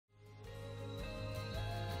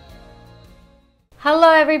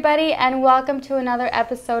Hello everybody and welcome to another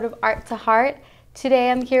episode of Art to Heart.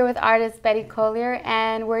 Today I'm here with artist Betty Collier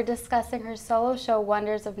and we're discussing her solo show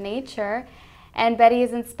Wonders of Nature. And Betty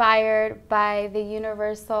is inspired by the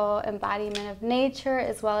universal embodiment of nature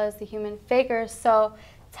as well as the human figure. So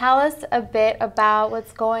tell us a bit about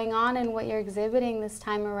what's going on and what you're exhibiting this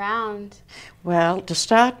time around. Well, to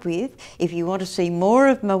start with, if you want to see more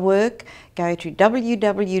of my work, go to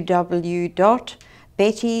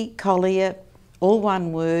www.bettycollier, all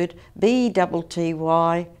one word,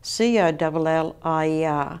 BETTYCOLLIER.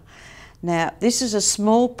 Now, this is a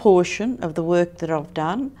small portion of the work that I've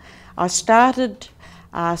done. I started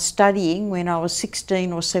studying when I was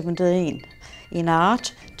 16 or 17 in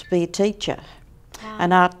art to be a teacher,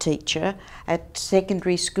 an art teacher at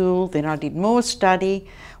secondary school. Then I did more study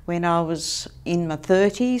when I was in my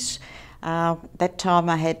 30s. That time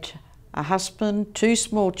I had a husband, 2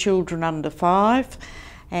 small children under 5,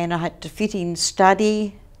 and I had to fit in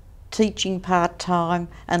study, teaching part-time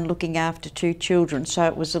and looking after 2 children, so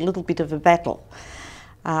it was a little bit of a battle.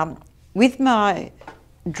 With my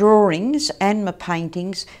drawings and my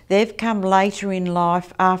paintings, they've come later in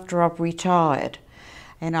life after I've retired,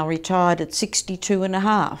 and I retired at 62 and a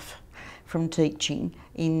half from teaching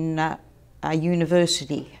in a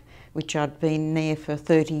university, which I'd been there for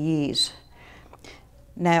 30 years.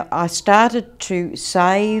 Now, I started to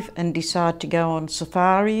save and decide to go on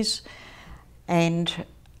safaris, and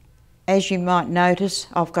as you might notice,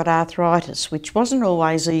 I've got arthritis, which wasn't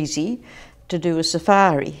always easy to do a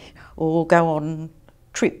safari or go on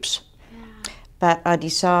trips. But I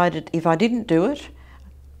decided if I didn't do it,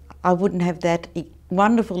 I wouldn't have that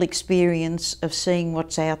wonderful experience of seeing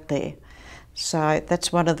what's out there. So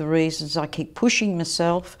that's one of the reasons I keep pushing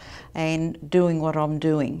myself and doing what I'm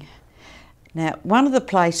doing. Now, one of the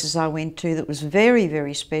places I went to that was very,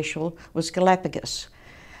 very special was Galapagos.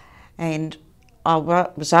 And I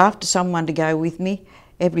was after someone to go with me.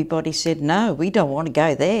 Everybody said, no, we don't want to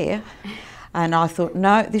go there. And I thought,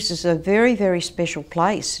 no, this is a very, very special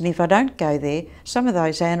place. And if I don't go there, some of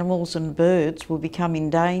those animals and birds will become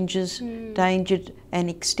endangered and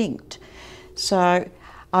extinct. So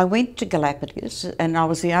I went to Galapagos, and I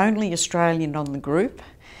was the only Australian on the group,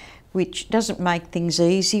 which doesn't make things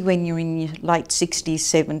easy when you're in your late 60s,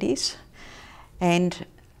 70s. And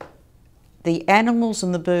the animals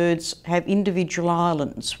and the birds have individual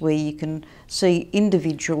islands where you can see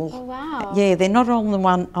individual. Oh, wow. Yeah, they're not on the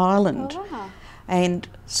one island. Oh, wow. And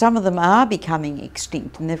some of them are becoming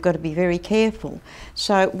extinct and they've got to be very careful.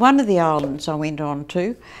 So one of the islands I went on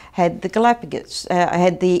to had the Galapagos,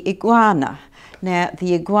 had the iguana. Now,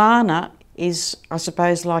 the iguana is, I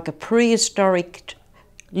suppose, like a prehistoric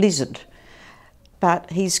lizard, but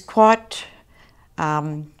he's quite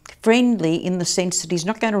friendly in the sense that he's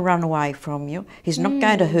not going to run away from you, he's not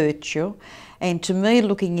going to hurt you, and to me,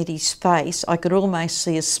 looking at his face, I could almost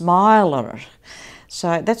see a smile on it.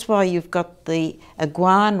 So that's why you've got the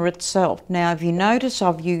iguana itself. Now, if you notice,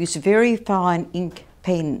 I've used very fine ink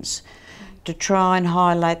pens to try and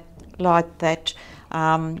highlight that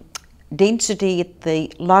density at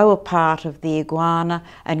the lower part of the iguana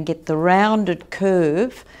and get the rounded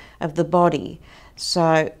curve of the body.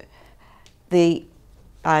 So the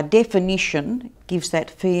definition gives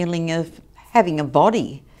that feeling of having a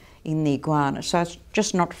body in the iguana, so it's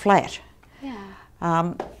just not flat.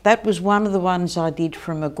 Yeah. That was one of the ones I did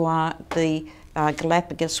from the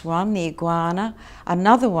Galapagos one, the iguana.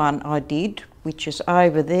 Another one I did, which is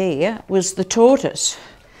over there, was the tortoise.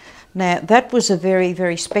 Now, that was a very,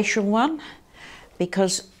 very special one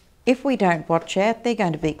because if we don't watch out, they're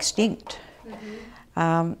going to be extinct.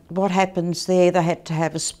 What happens there, they had to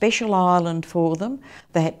have a special island for them.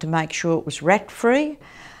 They had to make sure it was rat-free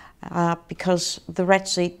because the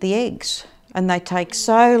rats eat the eggs and they take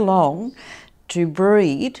so long to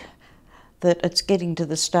breed that it's getting to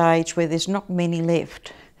the stage where there's not many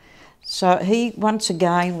left. So he, once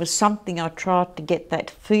again, was something I tried to get that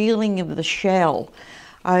feeling of the shell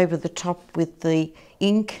over the top with the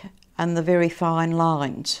ink and the very fine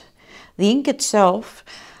lines. The ink itself,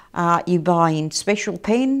 you buy in special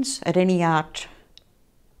pens at any art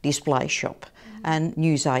display shop and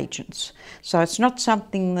newsagents. So it's not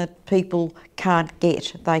something that people can't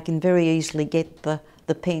get. They can very easily get the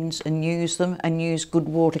pens and use them and use good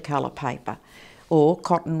watercolour paper or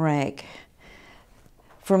cotton rag.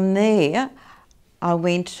 From there, I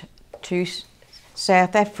went to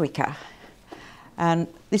South Africa, and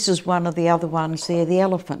this is one of the other ones there, the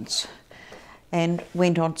elephants, and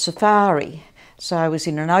went on safari. So I was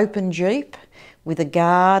in an open jeep with a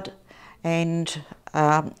guard and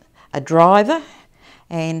a driver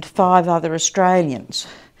and 5 other Australians.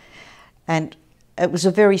 And it was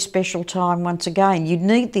a very special time once again. You'd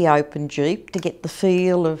need the open jeep to get the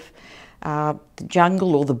feel of the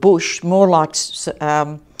jungle or the bush, more like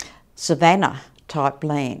savannah type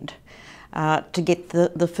land, to get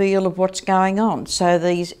the feel of what's going on. So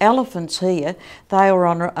these elephants here, they were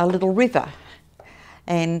on a little river,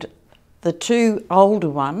 and the two older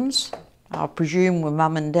ones, I presume were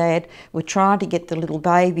mum and dad, were trying to get the little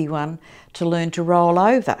baby one to learn to roll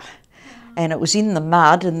over. And it was in the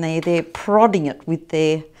mud, and they're there prodding it with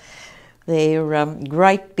their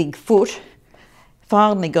great big foot.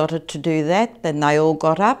 Finally got it to do that, then they all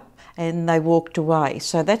got up and they walked away.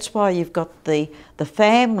 So that's why you've got the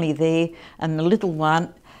family there, and the little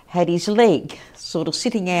one had his leg sort of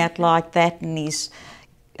sitting out like that, and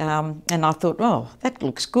and I thought, oh, that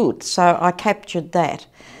looks good. So I captured that.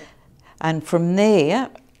 And from there,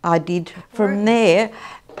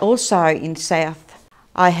 also in South,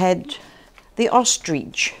 I had the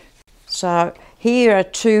ostrich. So here are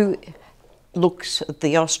two looks at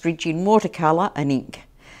the ostrich in watercolour and ink.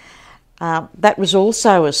 That was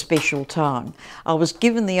also a special time. I was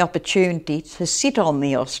given the opportunity to sit on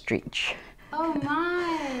the ostrich. Oh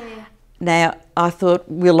my! Now, I thought,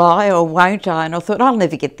 will I or won't I? And I thought, I'll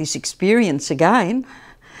never get this experience again.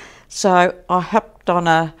 So I hopped on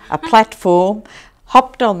a platform,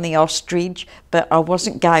 hopped on the ostrich, but I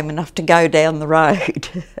wasn't game enough to go down the road.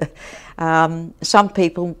 Some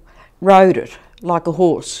people rode it like a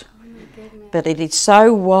horse, but it is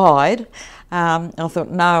so wide. I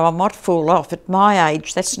thought, no, I might fall off. At my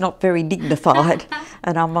age, that's not very dignified,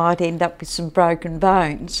 and I might end up with some broken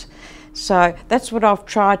bones. So that's what I've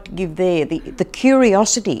tried to give there, the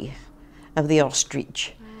curiosity of the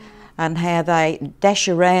ostrich and how they dash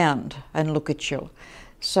around and look at you.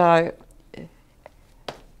 So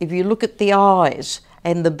if you look at the eyes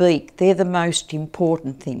and the beak, they're the most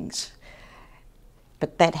important things.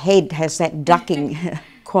 But that head has that ducking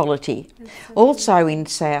quality. Also in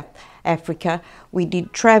South Africa, we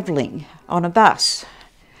did travelling on a bus.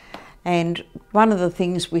 And one of the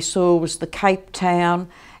things we saw was the Cape Town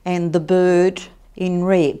and the bird in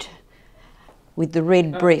red, with the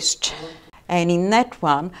red breast. And in that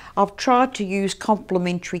one, I've tried to use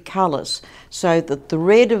complementary colours so that the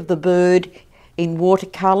red of the bird in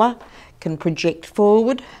watercolour can project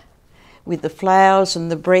forward with the flowers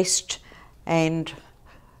and the breast, and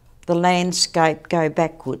the landscape go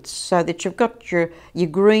backwards, so that you've got your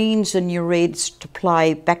greens and your reds to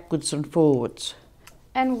play backwards and forwards.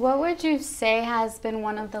 And what would you say has been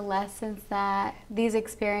one of the lessons that these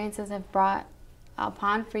experiences have brought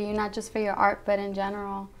upon for you, not just for your art, but in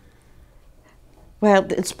general? Well,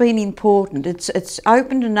 it's been important. It's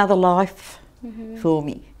opened another life for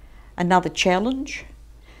me, another challenge,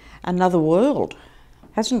 another world,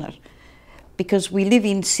 hasn't it? Because we live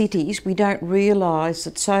in cities, we don't realise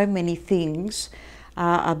that so many things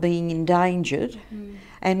are being endangered,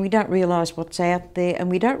 and we don't realise what's out there,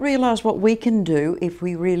 and we don't realise what we can do if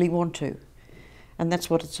we really want to. And that's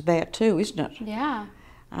what it's about too, isn't it? Yeah.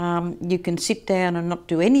 You can sit down and not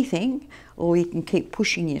do anything, or you can keep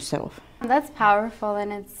pushing yourself. That's powerful,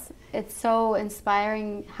 and it's so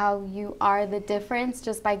inspiring how you are the difference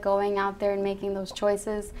just by going out there and making those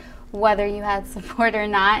choices, whether you had support or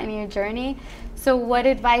not in your journey. So what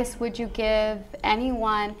advice would you give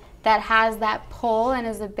anyone that has that pull and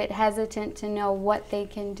is a bit hesitant to know what they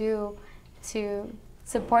can do to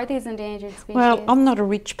support these endangered species? Well, I'm not a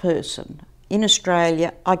rich person. In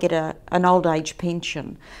Australia, I get an old age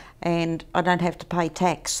pension and I don't have to pay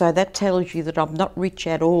tax, so that tells you that I'm not rich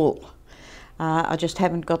at all. I just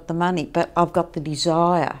haven't got the money, but I've got the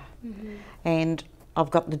desire and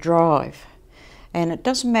I've got the drive. And it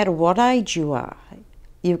doesn't matter what age you are,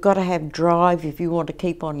 you've got to have drive if you want to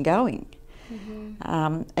keep on going.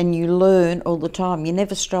 And you learn all the time, you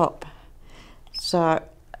never stop. So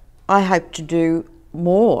I hope to do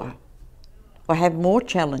more, or have more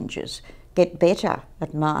challenges, get better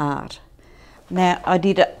at my art. Now, I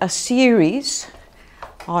did a series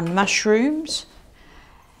on mushrooms,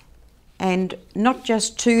 and not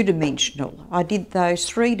just two-dimensional. I did those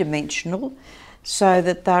three-dimensional so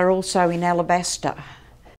that they're also in alabaster.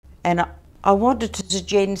 And I wanted to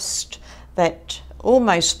suggest that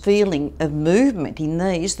almost feeling of movement in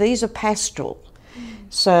these. These are pastel,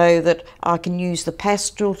 so that I can use the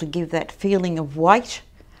pastel to give that feeling of weight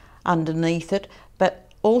underneath it,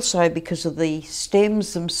 but also because of the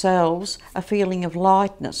stems themselves, a feeling of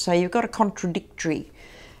lightness. So you've got a contradictory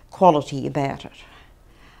quality about it.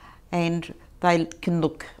 And they can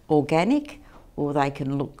look organic, or they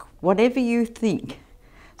can look whatever you think.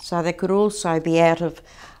 So they could also be out of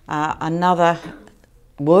another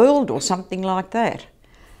world or something like that.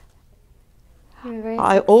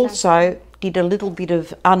 I also did a little bit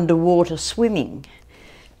of underwater swimming,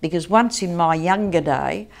 because once in my younger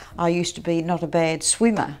day I used to be not a bad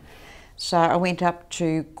swimmer. So I went up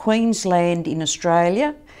to Queensland in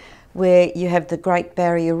Australia, where you have the Great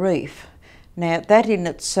Barrier Reef. Now that in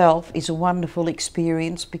itself is a wonderful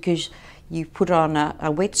experience, because you put on a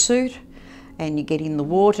wetsuit and you get in the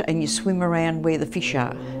water and you swim around where the fish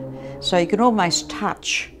are. So you can almost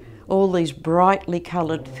touch all these brightly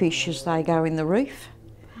coloured fish as they go in the reef.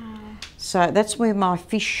 So that's where my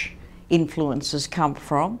fish influences come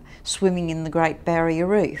from, swimming in the Great Barrier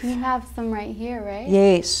Reef. You have some right here, right?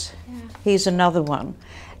 Yes. Yeah. Here's another one.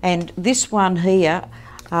 And this one here,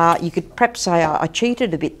 you could perhaps say I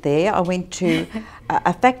cheated a bit there. I went to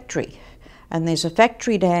a factory, and there's a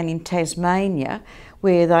factory down in Tasmania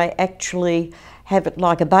where they actually have it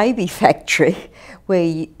like a baby factory,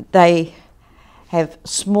 where they have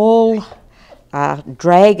small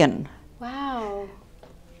dragon Wow.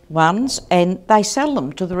 ones, and they sell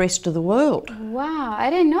them to the rest of the world. Wow, I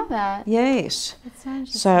didn't know that. Yes. That's so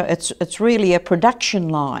interesting. So it's really a production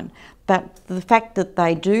line. But the fact that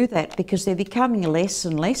they do that, because they're becoming less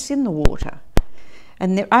and less in the water,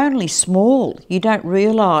 and they're only small. You don't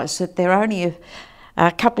realise that they're only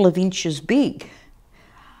a couple of inches big.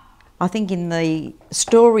 I think in the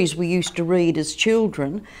stories we used to read as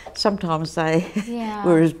children, sometimes they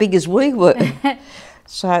were as big as we were.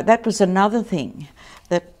 So that was another thing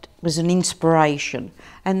that was an inspiration.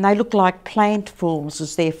 And they look like plant forms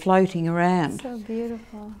as they're floating around. So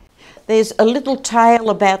beautiful. There's a little tale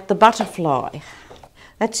about the butterfly.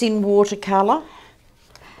 That's in watercolour,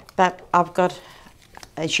 but I've got,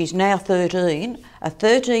 she's now 13, a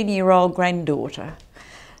 13-year-old granddaughter.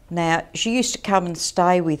 Now, she used to come and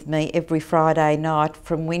stay with me every Friday night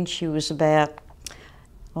from when she was about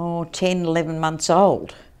 10, 11 months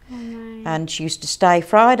old. Oh my. And she used to stay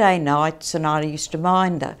Friday nights, and I used to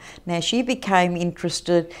mind her. Now, she became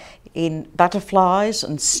interested in butterflies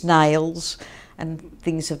and snails and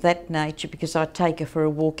things of that nature, because I'd take her for a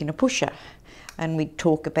walk in a pusher and we'd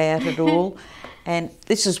talk about it all. And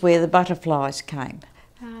this is where the butterflies came.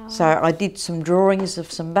 Oh. So I did some drawings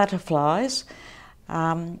of some butterflies,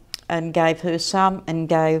 and gave her some, and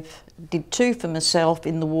did two for myself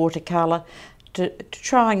in the watercolour to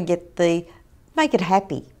try and make it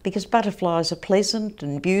happy, because butterflies are pleasant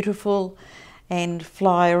and beautiful and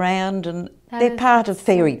fly around, and they're part of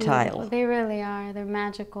fairy tale. They really are. They're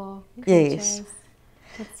magical Yes. creatures.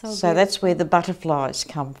 That's So that's where the butterflies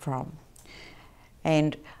come from.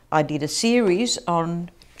 And I did a series on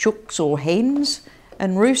chooks or hens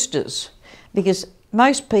and roosters, because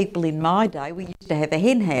most people in my day, we used to have a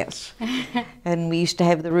hen house and we used to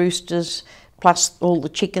have the roosters plus all the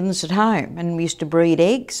chickens at home, and we used to breed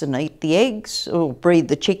eggs and eat the eggs, or breed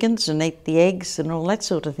the chickens and eat the eggs and all that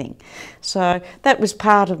sort of thing. So that was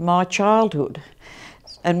part of my childhood.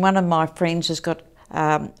 And one of my friends has got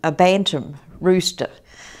a bantam rooster,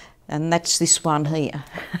 and that's this one here.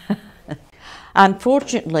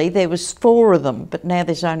 Unfortunately, there was 4 of them, but now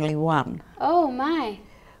there's only 1. Oh my.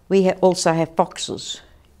 We also have foxes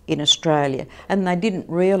in Australia, and they didn't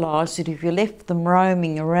realise that if you left them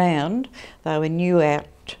roaming around, they were new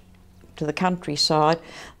out to the countryside,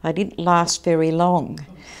 they didn't last very long.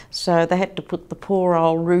 So they had to put the poor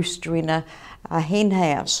old rooster in a hen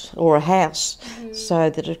house or a house so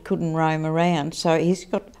that it couldn't roam around. So he's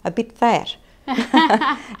got a bit fat.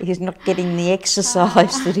 He's not getting the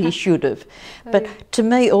exercise that he should have. But to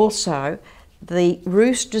me also, the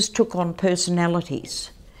roosters took on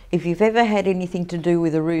personalities. If you've ever had anything to do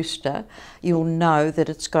with a rooster, you'll know that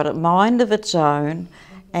it's got a mind of its own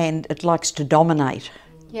and it likes to dominate.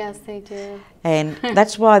 Yes, they do. And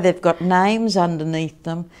that's why they've got names underneath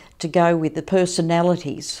them to go with the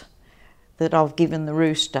personalities that I've given the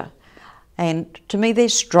rooster. And to me, they're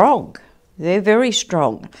strong. They're very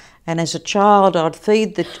strong. And as a child, I'd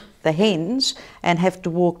feed the hens and have to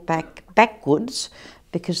walk backwards,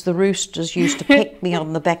 because the roosters used to peck me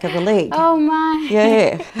on the back of the leg. Oh my.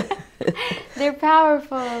 Yeah. They're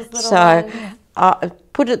powerful, those little So, ones.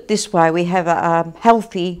 put it this way, we have a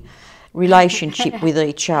healthy relationship with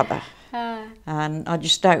each other. And I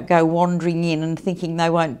just don't go wandering in and thinking they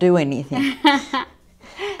won't do anything.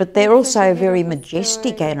 But they're also very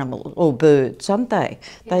majestic animals, or birds, aren't they?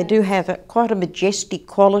 Yes. They do have quite a majestic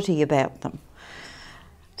quality about them.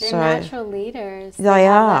 They're natural leaders. They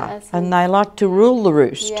are, and they like to rule the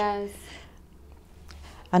roost. Yes.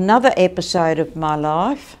 Another episode of my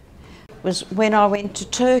life was when I went to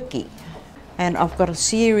Turkey, and I've got a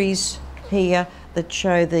series here that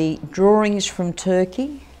show the drawings from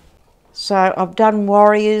Turkey. So I've done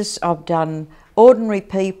warriors, I've done ordinary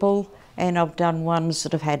people, and I've done ones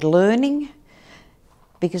that have had learning.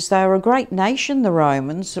 because they were a great nation, the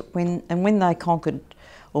Romans, when they conquered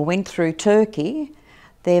or went through Turkey,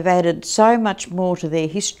 they've added so much more to their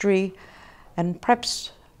history and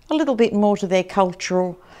perhaps a little bit more to their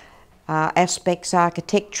cultural aspects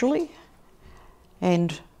architecturally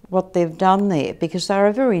and what they've done there, because they're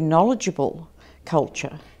a very knowledgeable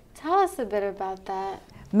culture. Tell us a bit about that.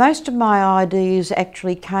 Most of my ideas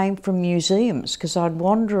actually came from museums, because I'd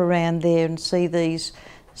wander around there and see these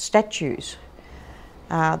statues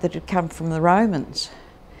that had come from the Romans,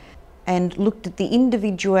 and looked at the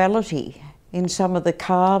individuality in some of the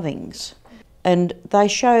carvings, and they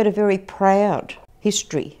showed a very proud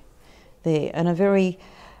history there and a very,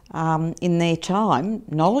 in their time,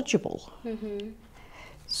 knowledgeable.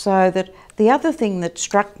 So that the other thing that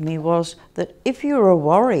struck me was that if you were a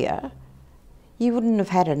warrior, you wouldn't have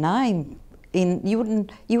had a name. You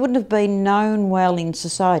wouldn't have been known well in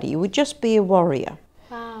society. You would just be a warrior.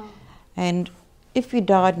 Wow. And if you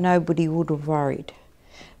died, nobody would have worried.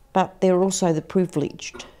 But there are also the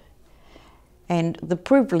privileged. And the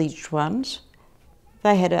privileged ones,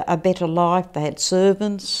 they had a better life. They had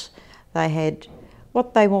servants. They had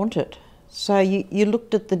what they wanted. So you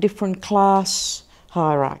looked at the different class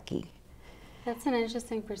hierarchy. That's an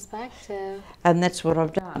interesting perspective. And that's what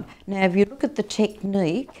I've done. Now, if you look at the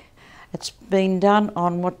technique, it's been done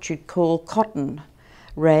on what you'd call cotton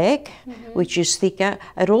rag, which is thicker.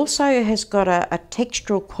 It also has got a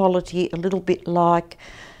textural quality a little bit like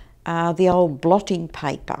the old blotting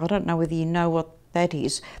paper. I don't know whether you know what that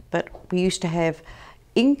is, but we used to have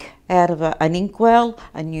ink out of an inkwell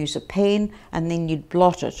and use a pen, and then you'd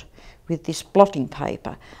blot it with this blotting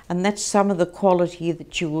paper, and that's some of the quality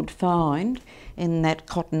that you would find in that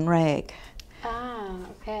cotton rag. Ah,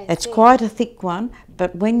 okay. It's quite a thick one,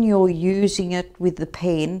 but when you're using it with the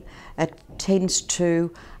pen, it tends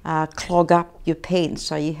to clog up your pen,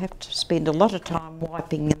 so you have to spend a lot of time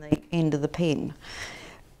wiping in the end of the pen.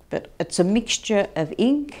 But it's a mixture of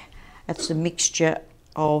ink, it's a mixture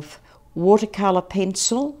of watercolour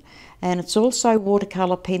pencil, and it's also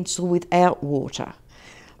watercolour pencil without water,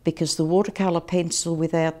 because the watercolour pencil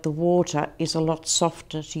without the water is a lot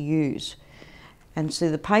softer to use. And so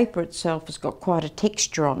the paper itself has got quite a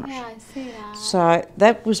texture on it. Yeah, I see that. So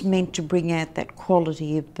that was meant to bring out that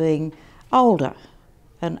quality of being older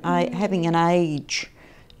and having an age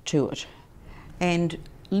to it. And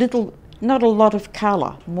not a lot of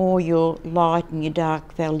colour, more your light and your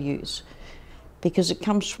dark values, because it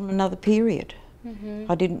comes from another period.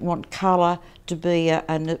 I didn't want colour to be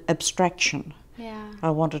an abstraction. Yeah. I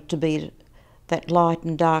wanted to be that light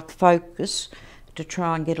and dark focus to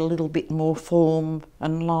try and get a little bit more form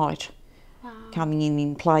and light coming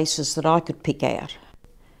in places that I could pick out.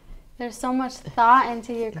 There's so much thought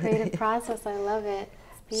into your creative process. I love it.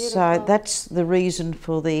 It's beautiful. So that's the reason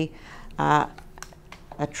for the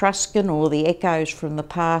Etruscan, or the echoes from the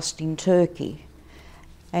past in Turkey.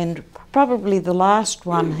 And probably the last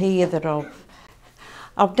one here that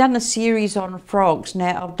I've done a series on frogs.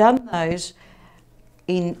 Now, I've done those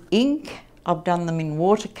in ink, I've done them in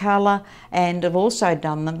watercolour, and I've also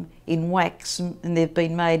done them in wax, and they've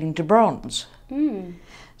been made into bronze.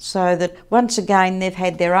 So that once again they've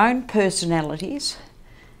had their own personalities,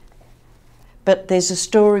 but there's a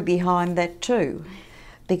story behind that too.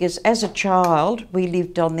 Because as a child we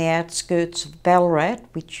lived on the outskirts of Ballarat,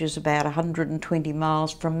 which is about 120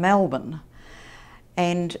 miles from Melbourne,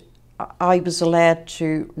 and I was allowed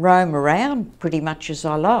to roam around pretty much as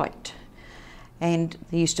I liked. And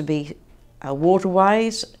there used to be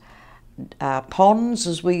waterways, ponds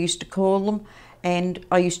as we used to call them, and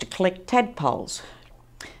I used to collect tadpoles.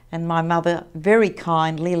 And my mother very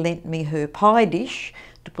kindly lent me her pie dish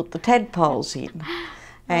to put the tadpoles in.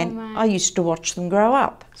 And I used to watch them grow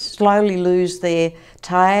up, slowly lose their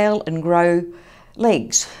tail and grow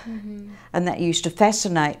legs. And that used to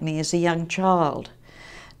fascinate me as a young child.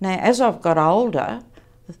 Now, as I've got older,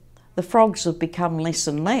 the frogs have become less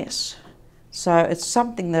and less. So it's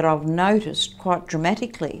something that I've noticed quite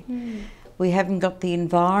dramatically. We haven't got the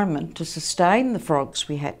environment to sustain the frogs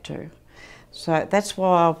we had to. So that's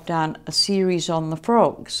why I've done a series on the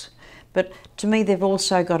frogs. But to me, they've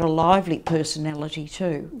also got a lively personality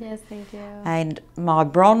too. Yes, they do. And my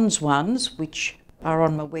bronze ones, which are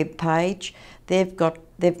on my web page, they've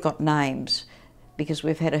got names, because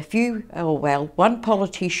we've had a few, one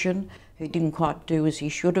politician who didn't quite do as he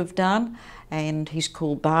should have done, and he's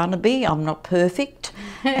called Barnaby. I'm not perfect.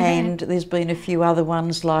 And there's been a few other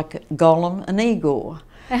ones like Gollum and Igor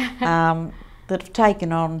that have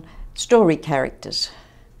taken on story characters.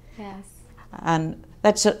 Yes. And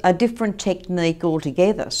that's a different technique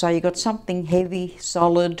altogether. So you've got something heavy,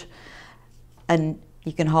 solid, and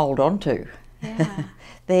you can hold on to. Yeah.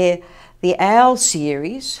 The owl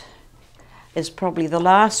series is probably the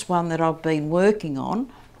last one that I've been working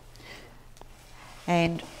on,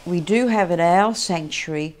 and we do have an owl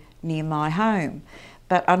sanctuary near my home,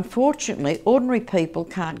 but unfortunately ordinary people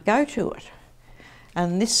can't go to it.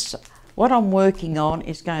 And this, what I'm working on,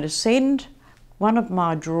 is going to send one of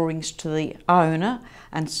my drawings to the owner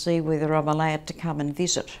and see whether I'm allowed to come and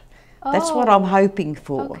visit. That's what I'm hoping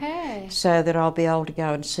for, so that I'll be able to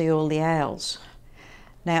go and see all the owls.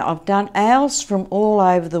 Now, I've done owls from all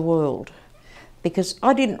over the world because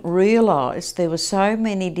I didn't realise there were so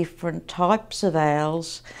many different types of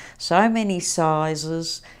owls, so many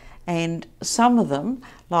sizes, and some of them,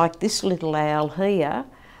 like this little owl here,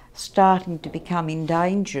 starting to become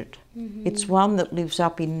endangered. It's one that lives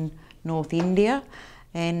up in North India,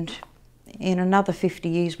 and in another 50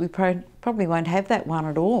 years we probably won't have that one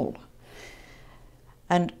at all.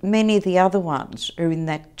 And many of the other ones are in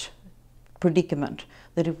that predicament,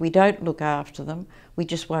 that if we don't look after them, we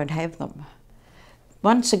just won't have them.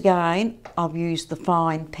 Once again, I've used the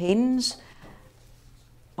fine pens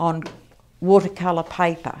on watercolour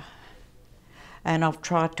paper, and I've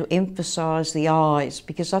tried to emphasise the eyes,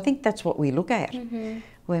 because I think that's what we look at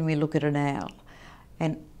when we look at an owl,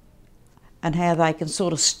 and how they can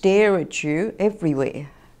sort of stare at you everywhere.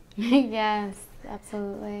 Yes,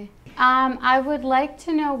 absolutely. I would like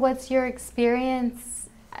to know, what's your experience?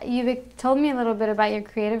 You've told me a little bit about your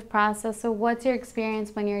creative process, so what's your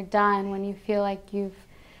experience when you're done, when you feel like you've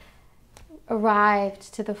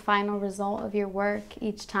arrived to the final result of your work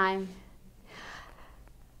each time?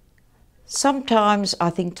 Sometimes I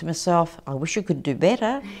think to myself, I wish I could do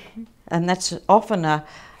better, and that's often a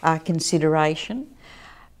consideration.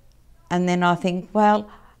 And then I think, well,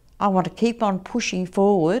 I want to keep on pushing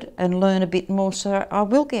forward and learn a bit more, so I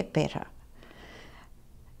will get better.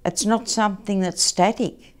 It's not something that's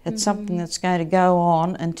static. It's something that's going to go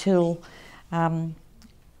on until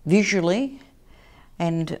visually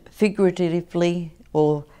and figuratively,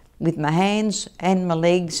 or with my hands and my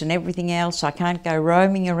legs and everything else, I can't go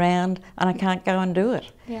roaming around and I can't go and do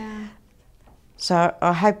it. Yeah. So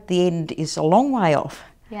I hope the end is a long way off.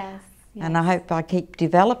 Yes. Yes. And I hope I keep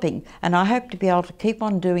developing, and I hope to be able to keep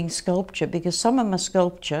on doing sculpture, because some of my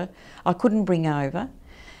sculpture I couldn't bring over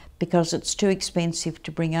because it's too expensive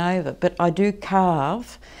to bring over. But I do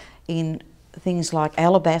carve in things like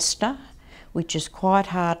alabaster, which is quite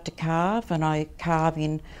hard to carve, and I carve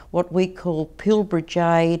in what we call Pilbara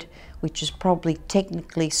jade, which is probably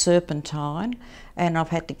technically serpentine, and I've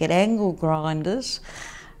had to get angle grinders,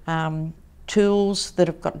 tools that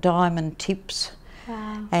have got diamond tips.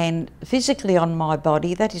 Wow. And physically on my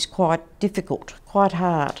body that is quite difficult, quite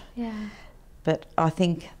hard. Yeah. But I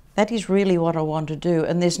think that is really what I want to do,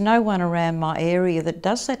 and there's no one around my area that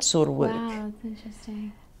does that sort of work. Wow, that's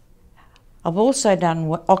interesting. I've also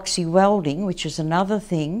done oxy welding, which is another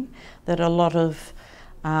thing that a lot of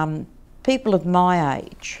people of my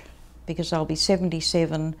age, because I'll be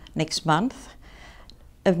 77 next month,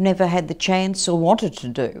 have never had the chance or wanted to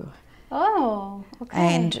do. Oh, okay.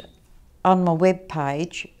 And on my web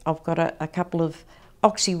page, I've got a couple of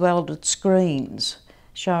oxy-welded screens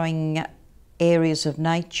showing areas of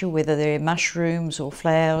nature, whether they're mushrooms or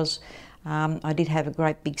flowers. I did have a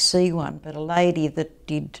great big sea one, but a lady that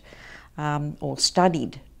did or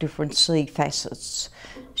studied different sea facets,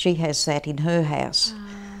 she has that in her house.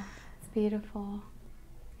 Wow, it's beautiful.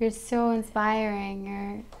 You're so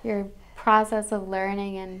inspiring. Your process of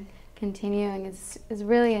learning and continuing is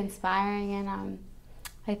really inspiring, and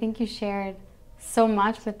I think you shared so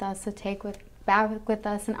much with us to take back with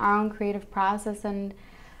us in our own creative process, and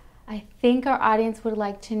I think our audience would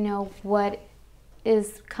like to know what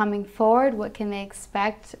is coming forward. What can they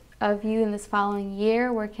expect of you in this following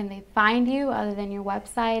year? Where can they find you other than your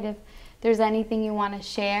website? If there's anything you want to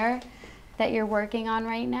share that you're working on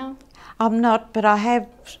right now? I'm not, but I have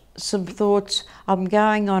some thoughts. I'm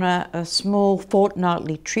going on a small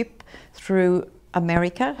fortnightly trip through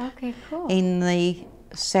America. Okay, cool. In the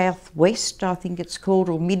southwest, I think it's called,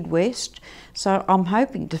 or midwest. So I'm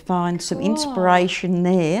hoping to find some inspiration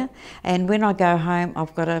there. And when I go home,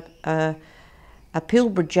 I've got a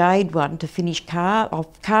Pilbara jade one to finish carve.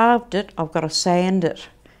 I've carved it, I've got to sand it.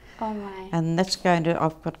 Oh my. And that's going to,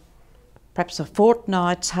 I've got perhaps a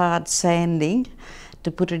fortnight's hard sanding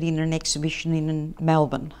to put it in an exhibition in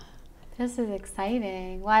Melbourne. This is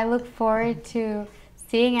exciting. Well, I look forward to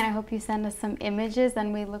seeing, and I hope you send us some images,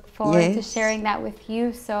 and we look forward to sharing that with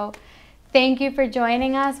you. So thank you for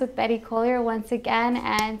joining us with Betty Collier once again,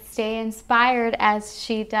 and stay inspired as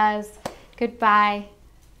she does. Goodbye.